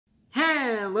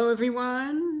Hello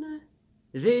everyone!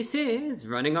 This is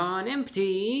Running on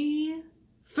Empty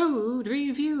Food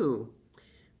Review.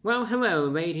 Well, hello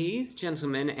ladies,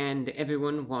 gentlemen, and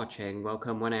everyone watching.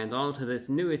 Welcome one and all to this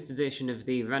newest edition of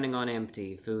the Running on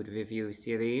Empty Food Review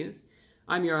series.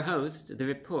 I'm your host, the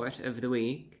Report of the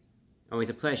Week. Always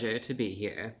a pleasure to be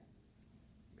here.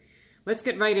 Let's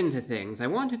get right into things. I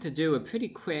wanted to do a pretty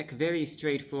quick, very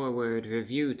straightforward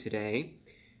review today.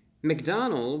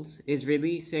 McDonald's is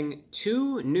releasing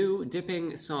 2 new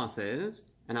dipping sauces,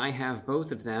 and I have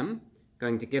both of them.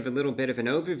 Going to give a little bit of an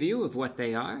overview of what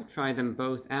they are, try them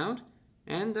both out,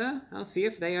 and I'll see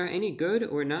if they are any good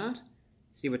or not,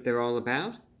 see what they're all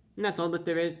about, and that's all that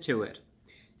there is to it.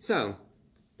 So,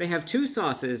 they have 2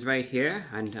 sauces right here,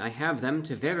 and I have them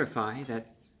to verify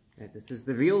that this is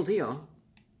the real deal.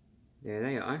 There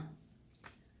they are.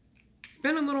 It's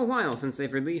been a little while since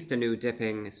they've released a new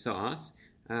dipping sauce.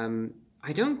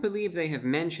 I don't believe they have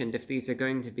mentioned if these are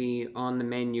going to be on the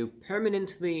menu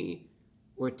permanently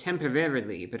or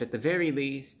temporarily, but at the very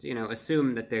least,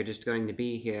 assume that they're just going to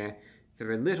be here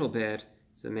for a little bit,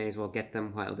 so may as well get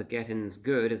them while the getting's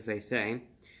good, as they say.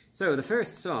 So the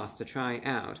first sauce to try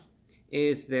out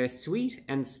is their sweet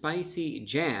and spicy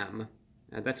jam.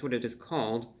 That's what it is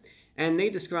called, and they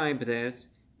describe this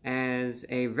as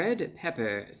a red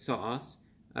pepper sauce,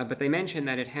 but they mention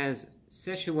that it has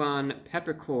Szechuan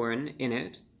peppercorn in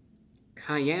it,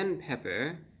 cayenne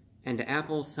pepper, and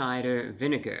apple cider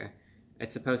vinegar.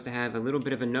 It's supposed to have a little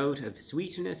bit of a note of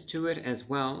sweetness to it as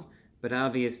well, but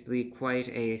obviously quite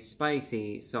a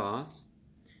spicy sauce.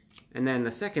 And then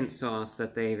the second sauce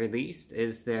that they released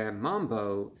is their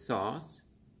Mambo sauce.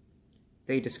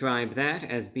 They describe that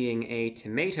as being a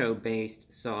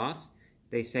tomato-based sauce.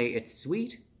 They say it's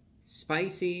sweet,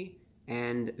 spicy,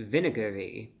 and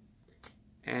vinegary.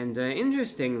 And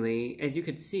interestingly, as you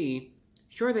could see,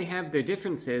 sure they have their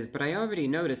differences, but I already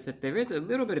noticed that there is a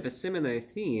little bit of a similar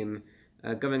theme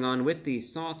going on with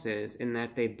these sauces, in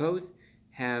that they both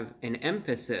have an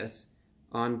emphasis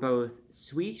on both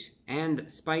sweet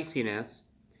and spiciness,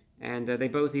 and they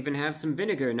both even have some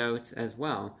vinegar notes as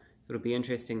well. So it'll be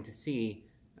interesting to see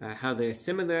how they're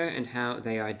similar and how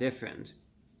they are different.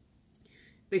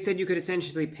 They said you could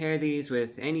essentially pair these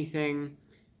with anything.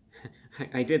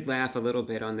 I did laugh a little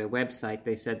bit on their website.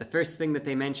 They said the first thing that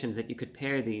they mentioned that you could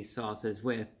pair these sauces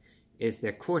with is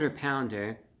their Quarter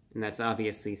Pounder, and that's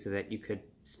obviously so that you could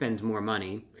spend more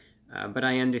money. But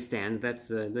I understand that's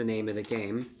the name of the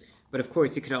game. But of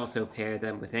course you could also pair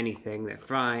them with anything, their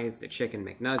fries, their chicken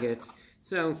McNuggets.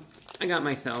 So I got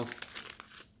myself,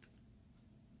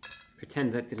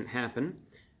 pretend that didn't happen,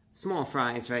 small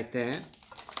fries right there,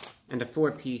 and a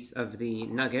 4-piece of the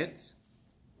nuggets.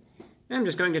 I'm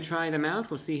just going to try them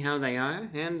out, we'll see how they are,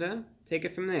 and take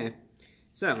it from there.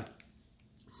 So,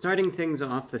 starting things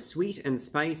off, the sweet and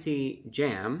spicy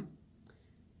jam.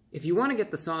 If you want to get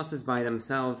the sauces by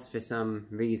themselves for some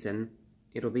reason,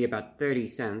 it'll be about 30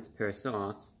 cents per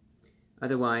sauce.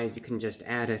 Otherwise, you can just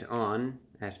add it on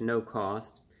at no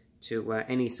cost to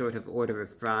any sort of order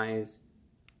of fries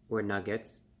or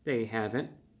nuggets. There you have it.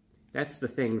 That's the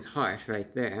thing's heart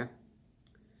right there.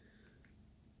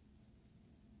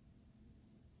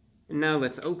 Now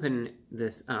let's open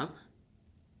this up.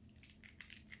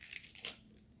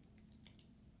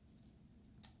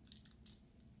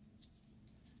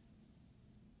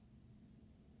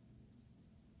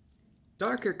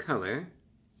 Darker color,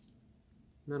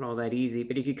 not all that easy,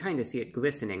 but you can kind of see it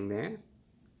glistening there.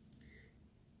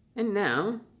 And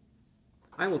now,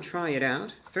 I will try it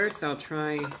out. First I'll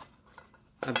try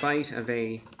a bite of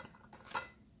a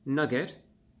nugget.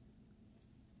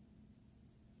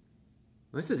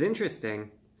 This is interesting.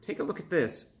 Take a look at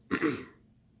this.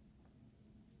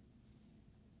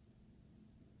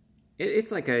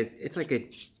 It's like a,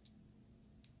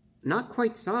 not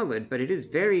quite solid, but it is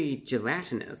very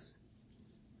gelatinous.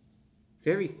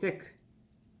 Very thick,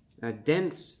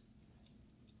 dense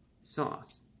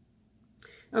sauce.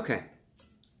 Okay,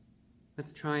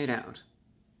 let's try it out.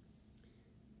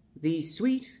 The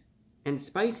sweet and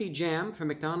spicy jam from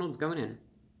McDonald's going in.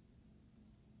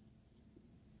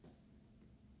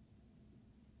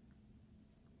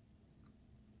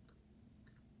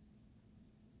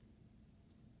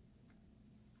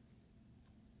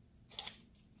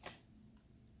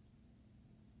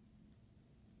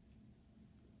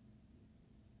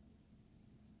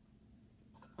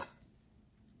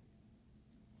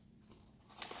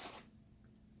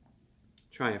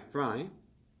 Try a fry.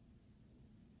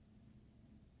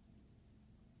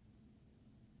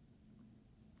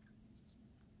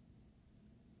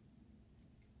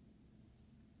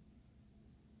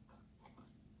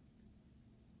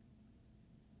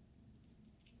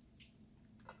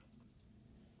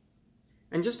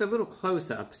 And just a little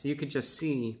close-up so you could just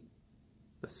see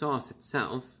the sauce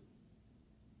itself.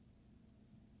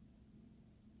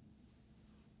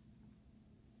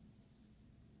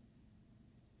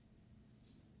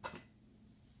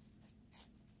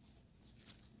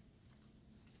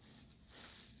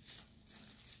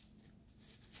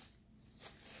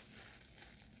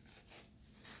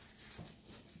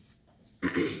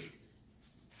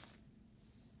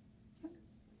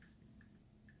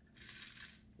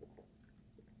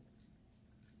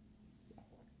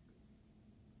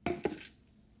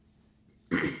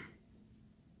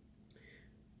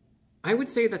 I would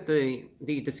say that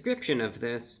the description of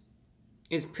this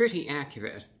is pretty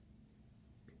accurate.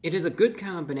 It is a good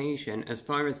combination, as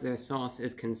far as their sauce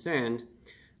is concerned,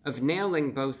 of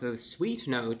nailing both those sweet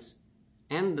notes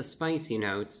and the spicy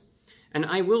notes. And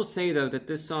I will say, though, that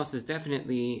this sauce is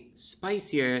definitely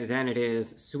spicier than it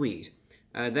is sweet.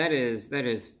 That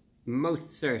is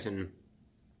most certain.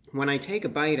 When I take a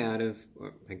bite out of,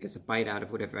 or I guess a bite out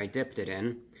of whatever I dipped it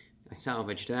in, I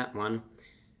salvaged that one,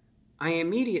 I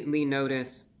immediately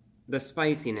notice the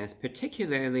spiciness,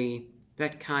 particularly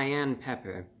that cayenne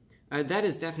pepper. That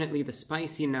is definitely the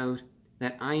spicy note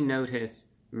that I notice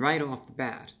right off the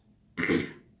bat.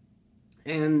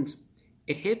 And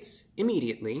it hits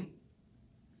immediately,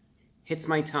 hits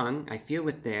my tongue, I feel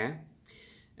it there,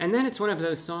 and then it's one of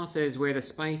those sauces where the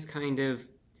spice kind of,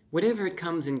 whatever it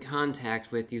comes in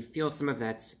contact with, you feel some of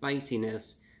that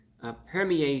spiciness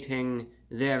permeating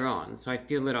thereon. So I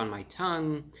feel it on my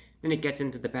tongue, then it gets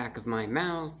into the back of my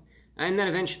mouth, and then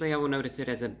eventually I will notice it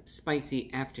as a spicy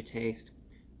aftertaste,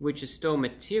 which is still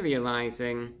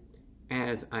materializing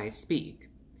as I speak.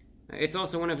 It's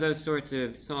also one of those sorts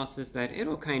of sauces that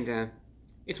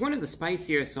it's one of the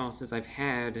spicier sauces I've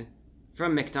had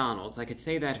from McDonald's. I could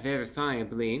say that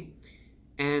verifiably,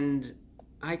 and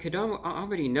I could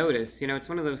already notice, it's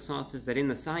one of those sauces that in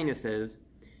the sinuses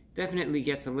definitely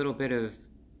gets a little bit of,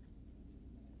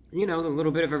 a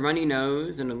little bit of a runny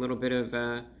nose and a little bit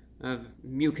of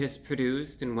mucus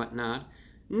produced and whatnot.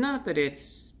 Not that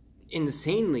it's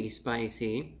insanely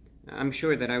spicy. I'm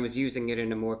sure that I was using it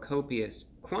in a more copious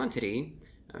quantity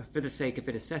for the sake of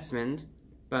an assessment,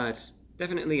 but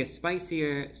definitely a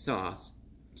spicier sauce.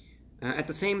 At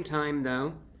the same time,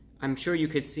 though, I'm sure you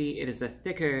could see it is a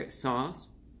thicker sauce,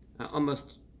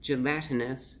 almost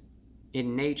gelatinous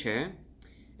in nature,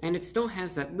 and it still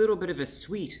has that little bit of a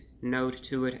sweet note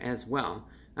to it as well.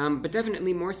 But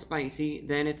definitely more spicy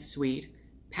than it's sweet.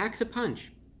 Packs a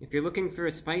punch. If you're looking for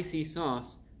a spicy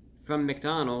sauce from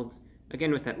McDonald's,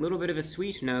 again with that little bit of a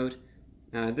sweet note,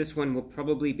 this one will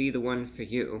probably be the one for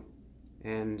you.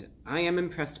 And I am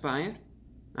impressed by it.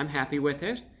 I'm happy with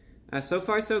it. So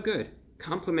far so good.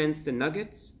 Complements the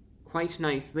nuggets quite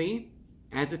nicely,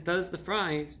 as it does the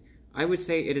fries. I would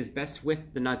say it is best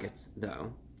with the nuggets,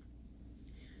 though.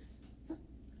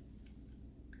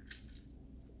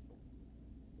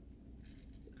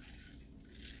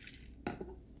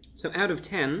 So out of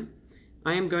 10,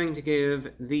 I am going to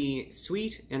give the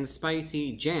sweet and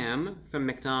spicy jam from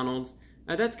McDonald's,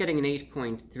 that's getting an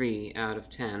 8.3 out of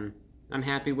 10. I'm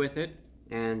happy with it,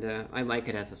 and I like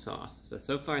it as a sauce.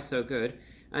 So far so good.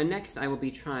 Next, I will be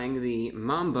trying the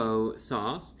Mambo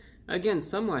sauce. Again,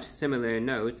 somewhat similar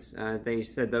notes. They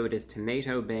said, though, it is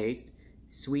tomato-based,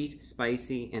 sweet,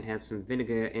 spicy, and has some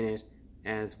vinegar in it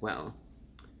as well.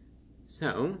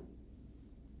 So,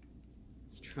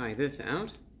 let's try this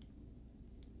out.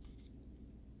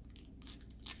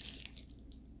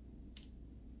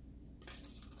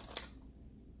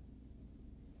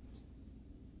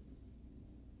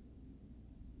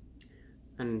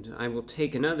 And I will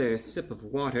take another sip of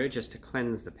water just to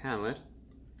cleanse the palate.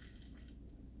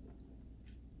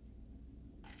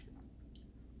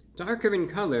 Darker in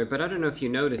color, but I don't know if you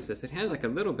notice this. It has like a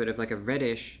little bit of like a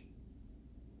reddish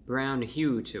brown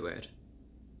hue to it.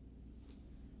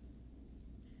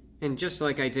 And just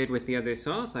like I did with the other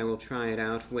sauce, I will try it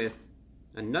out with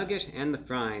a nugget and the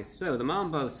fries. So the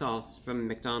Mambo sauce from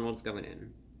McDonald's going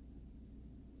in.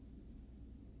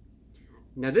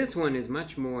 Now this one is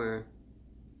much more...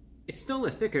 It's still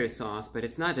a thicker sauce, but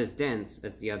it's not as dense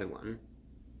as the other one.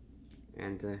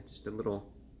 And just a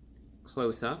little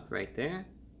close-up right there.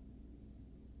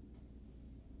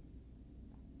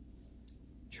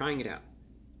 Trying it out.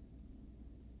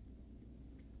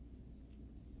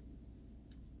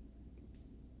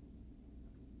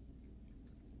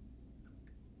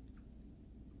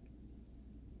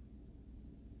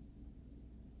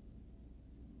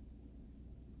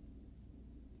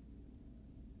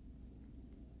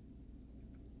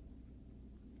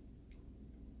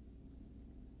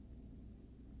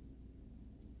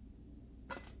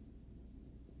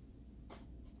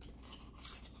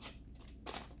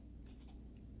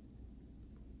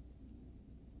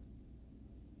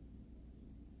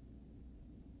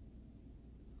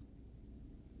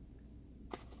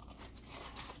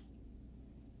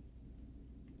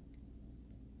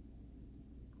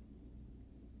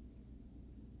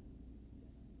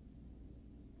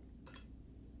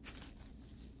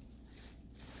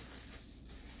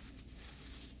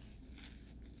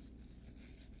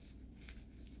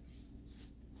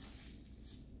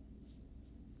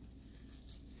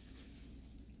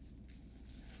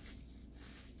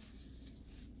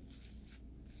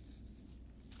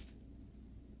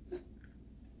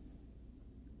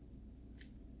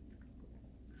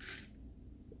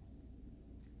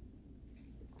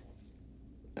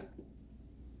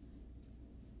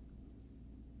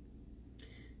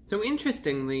 So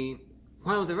interestingly,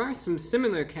 while there are some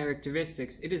similar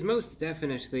characteristics, it is most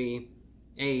definitely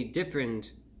a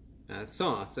different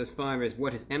sauce as far as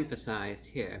what is emphasized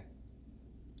here.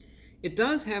 It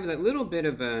does have that little bit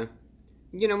of a,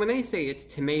 you know, when they say it's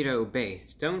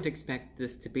tomato-based, don't expect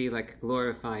this to be like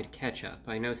glorified ketchup.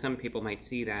 I know some people might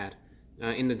see that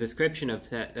in the description of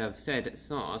said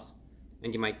sauce,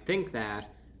 and you might think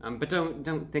that, but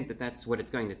don't think that that's what it's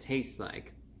going to taste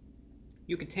like.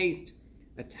 You could taste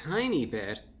a tiny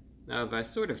bit of a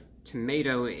sort of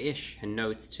tomato-ish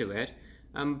notes to it,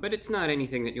 but it's not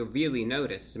anything that you'll really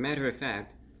notice. As a matter of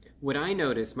fact, what I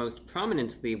notice most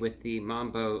prominently with the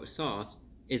Mambo sauce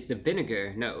is the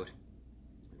vinegar note.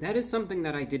 That is something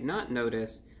that I did not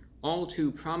notice all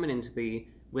too prominently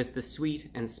with the sweet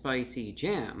and spicy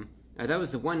jam. That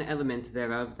was the one element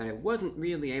thereof that I wasn't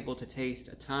really able to taste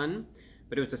a ton,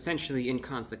 but it was essentially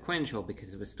inconsequential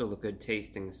because it was still a good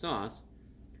tasting sauce.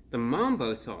 The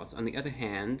Mambo sauce, on the other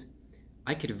hand,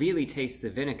 I could really taste the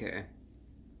vinegar.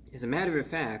 As a matter of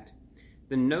fact,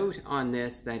 the note on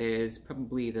this that is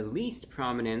probably the least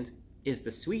prominent is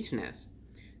the sweetness.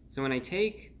 So when I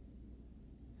take,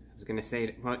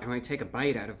 when I take a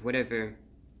bite out of whatever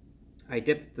I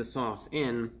dip the sauce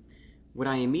in, what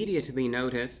I immediately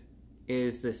notice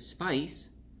is the spice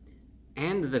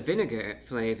and the vinegar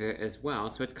flavor as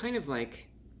well. So it's kind of like,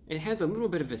 it has a little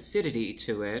bit of acidity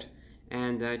to it,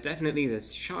 and definitely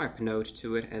this sharp note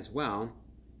to it as well.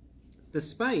 The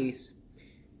spice,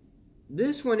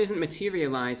 this one isn't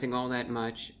materializing all that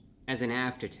much as an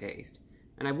aftertaste,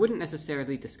 and I wouldn't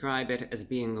necessarily describe it as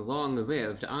being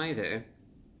long-lived either.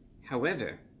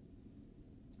 However,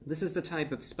 this is the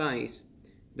type of spice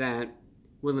that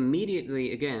will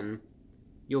immediately, again,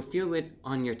 you'll feel it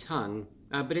on your tongue,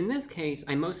 but in this case,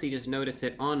 I mostly just notice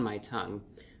it on my tongue.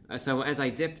 So as I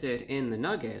dipped it in the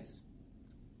nuggets,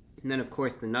 and then of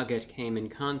course the nugget came in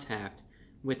contact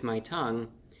with my tongue,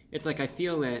 it's like I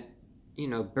feel it, you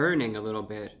know, burning a little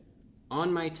bit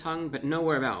on my tongue, but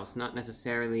nowhere else, not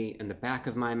necessarily in the back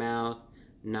of my mouth,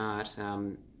 not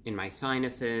in my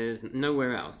sinuses,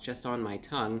 nowhere else, just on my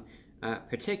tongue,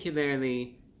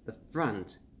 particularly the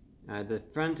front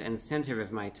and center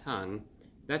of my tongue.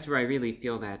 That's where I really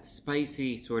feel that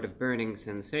spicy sort of burning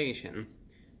sensation.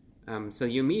 So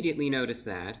you immediately notice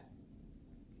that.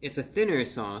 It's a thinner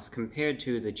sauce compared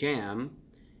to the jam,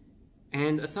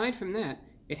 and aside from that,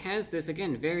 it has this,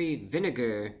 again, very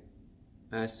vinegar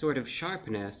sort of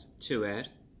sharpness to it,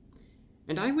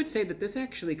 and I would say that this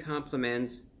actually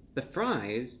complements the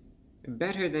fries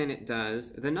better than it does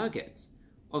the nuggets,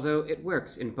 although it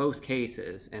works in both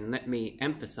cases, and let me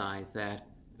emphasize that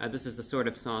this is the sort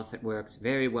of sauce that works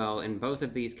very well in both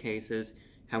of these cases.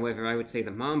 However, I would say the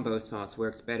Mambo sauce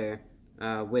works better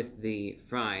with the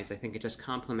fries. I think it just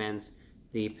complements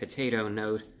the potato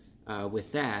note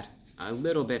with that a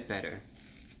little bit better.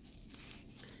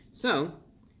 So,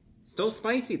 still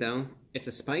spicy though. It's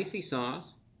a spicy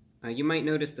sauce. You might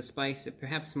notice the spice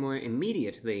perhaps more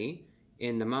immediately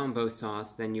in the Mambo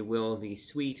sauce than you will the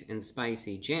sweet and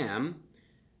spicy jam.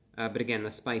 But again,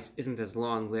 the spice isn't as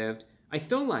long-lived. I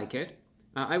still like it.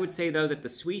 I would say, though, that the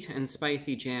sweet and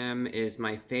spicy jam is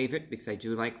my favorite because I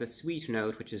do like the sweet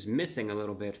note, which is missing a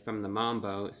little bit from the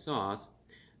Mambo sauce.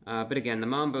 But again, the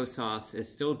Mambo sauce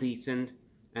is still decent,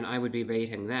 and I would be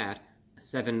rating that a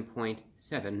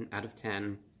 7.7 out of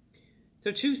 10.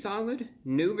 So 2 solid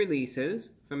new releases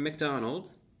from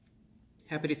McDonald's.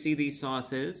 Happy to see these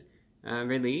sauces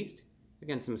released.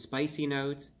 Again, some spicy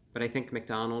notes, but I think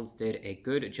McDonald's did a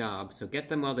good job. So get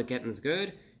them while the getting's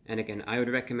good. And again, I would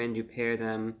recommend you pair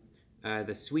them,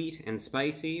 the sweet and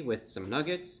spicy with some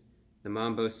nuggets, the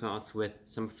Mambo sauce with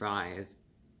some fries.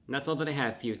 And that's all that I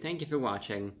have for you. Thank you for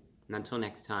watching, and until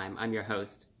next time, I'm your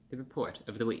host, The Report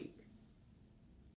of the Week.